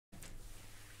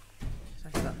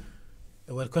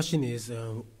Well, the question is,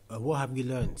 what have you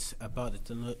learnt about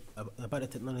about the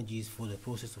technologies for the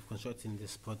process of constructing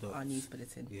this product? Our news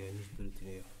bulletin. Yeah, news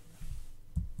bulletin.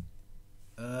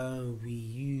 Yeah. We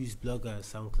use Blogger and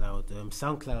SoundCloud.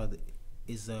 SoundCloud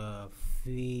is a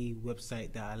free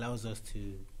website that allows us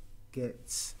to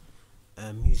get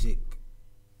music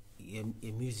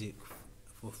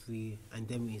for free, and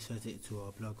then we insert it to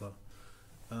our Blogger.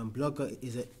 Blogger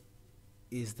is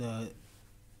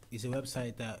a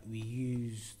website that we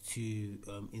use to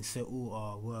insert all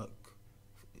our work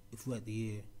throughout the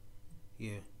year.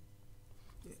 Yeah,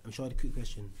 I'm sure I had a quick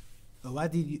question. Why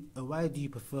do you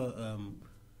prefer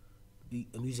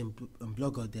using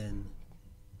Blogger than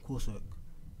coursework?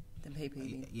 Than paper,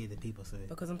 you mean? Yeah, the paper. Sorry.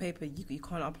 Because on paper you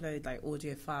can't upload like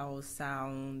audio files,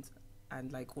 sound,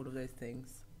 and like all of those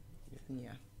things.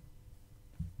 Yeah.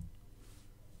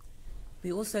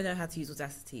 We also know how to use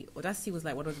Audacity. Audacity was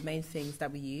like one of the main things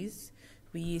that we use.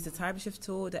 We use the time shift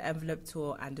tool, the envelope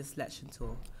tool, and the selection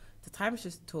tool. The time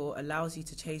shift tool allows you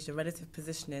to change the relative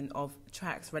positioning of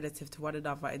tracks relative to one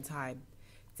another in time.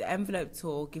 The envelope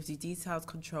tool gives you detailed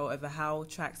control over how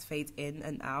tracks fade in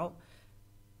and out.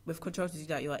 With control to do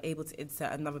that, you are able to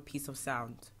insert another piece of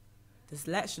sound. The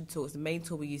selection tool is the main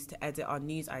tool we use to edit our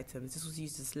news items. This was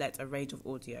used to select a range of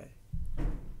audio.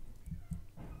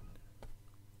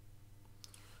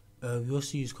 We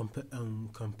also use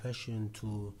compression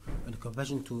tool, and the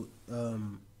compression tool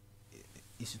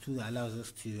is a tool that allows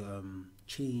us to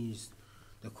change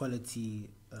the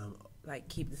quality. Like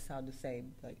keep the sound the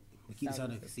same. Like keep the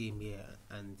sound the same, yeah,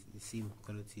 and the same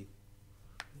quality.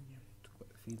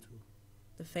 Yeah.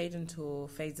 The fade-in tool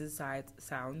fades inside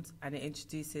sound, and it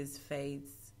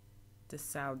fades the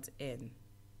sound in,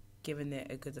 giving it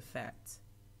a good effect.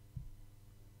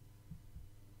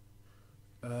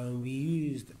 We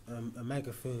used a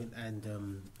microphone and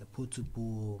a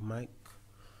portable mic.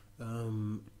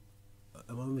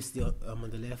 Obviously, I'm on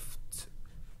the left.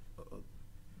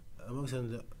 I'm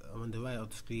obviously on the right of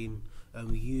the screen.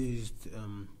 We used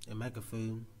a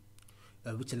microphone,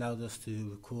 which allowed us to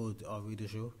record our radio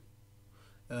show.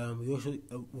 We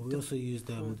also used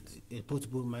a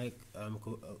portable mic,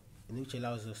 which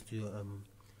allows us to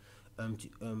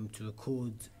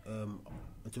record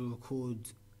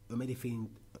anything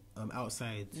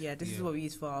outside. Yeah, this is what we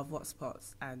use for our vox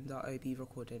spots and our OB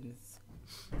recordings.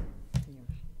 Yeah.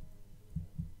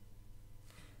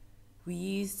 We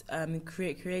used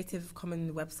Creative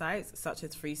Commons websites such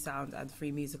as Freesound and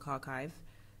Free Music Archive.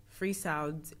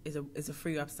 Freesound is a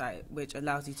free website which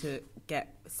allows you to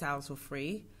get sounds for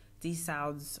free. These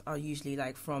sounds are usually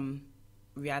like from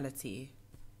reality.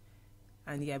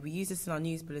 And yeah, we use this in our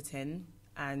news bulletin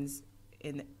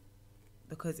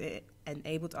because it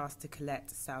enabled us to collect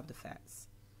sound effects.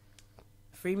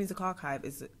 Free Music Archive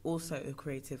is also a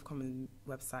Creative Commons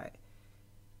website.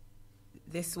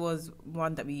 This was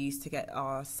one that we used to get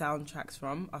our soundtracks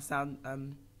from, our sound,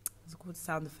 what's it called,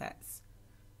 sound effects.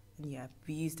 And yeah,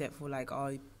 we used it for like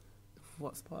our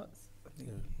what spots? I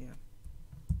think, yeah.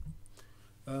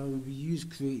 We use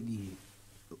Creately.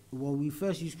 Well, we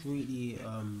first used Creately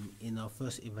in our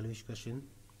first evaluation question.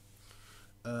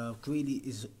 Creately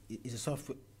is a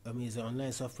software. It's an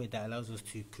online software that allows us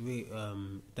to create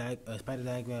spider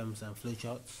diagrams and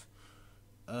flowcharts.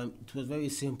 It was very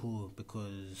simple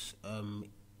because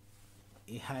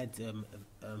it had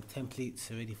templates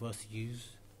ready for us to use.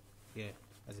 Yeah,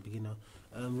 as a beginner.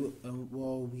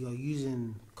 We are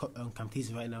using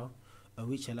Camtasia right now,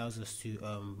 which allows us to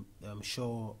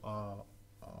show our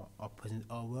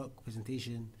work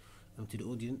presentation to the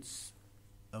audience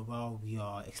while we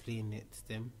are explaining it to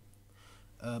them.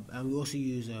 And we also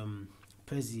use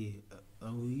Prezi.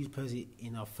 We use Prezi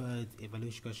in our third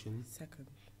evaluation question. Second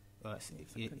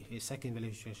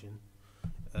evaluation question,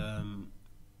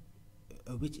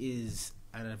 which is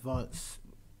an advanced,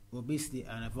 basically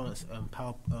an advanced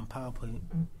PowerPoint,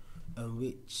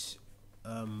 which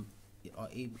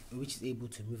is able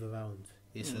to move around.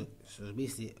 Yeah, so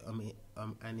basically,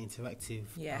 an interactive.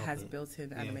 Yeah, it has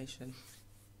built-in animation.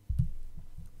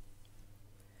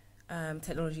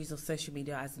 Technologies of social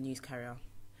media as a news carrier.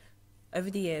 Over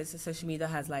the years, social media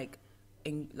has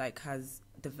has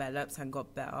developed and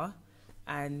got better,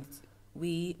 and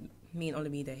me and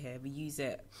Olamide here, we use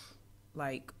it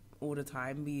like all the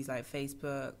time. We use like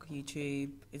Facebook,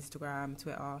 YouTube, Instagram,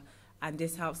 Twitter, and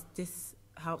this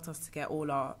helped us to get all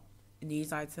our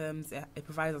news items. It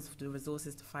provides us with the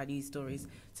resources to find news stories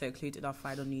to include in our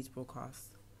final news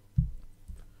broadcast.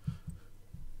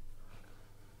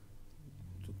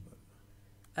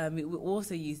 We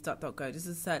also use DuckDuckGo. This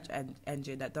is a search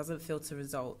engine that doesn't filter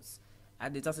results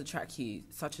and it doesn't track you,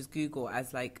 such as Google,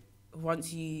 as like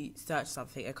once you search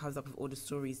something, it comes up with all the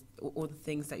stories, all the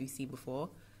things that you've seen before,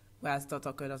 whereas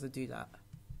DuckDuckGo doesn't do that.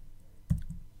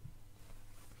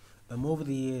 Over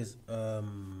the years,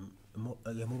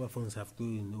 mobile phones have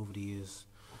grown over the years.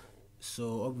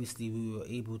 So obviously we were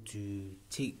able to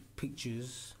take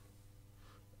pictures.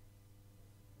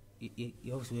 You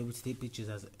obviously were able to take pictures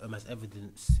as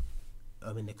evidence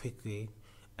in a quick way.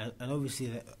 And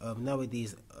obviously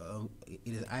nowadays it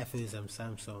is iPhones and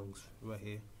Samsungs right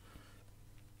here.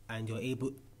 And you're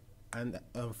able, and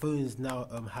phones now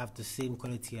have the same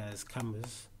quality as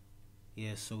cameras.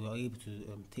 Yeah, so we're able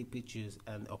to take pictures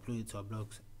and upload it to our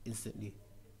blogs instantly.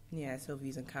 Yeah, so we're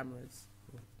using cameras.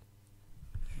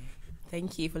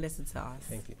 Thank you for listening to us.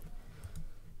 Thank you.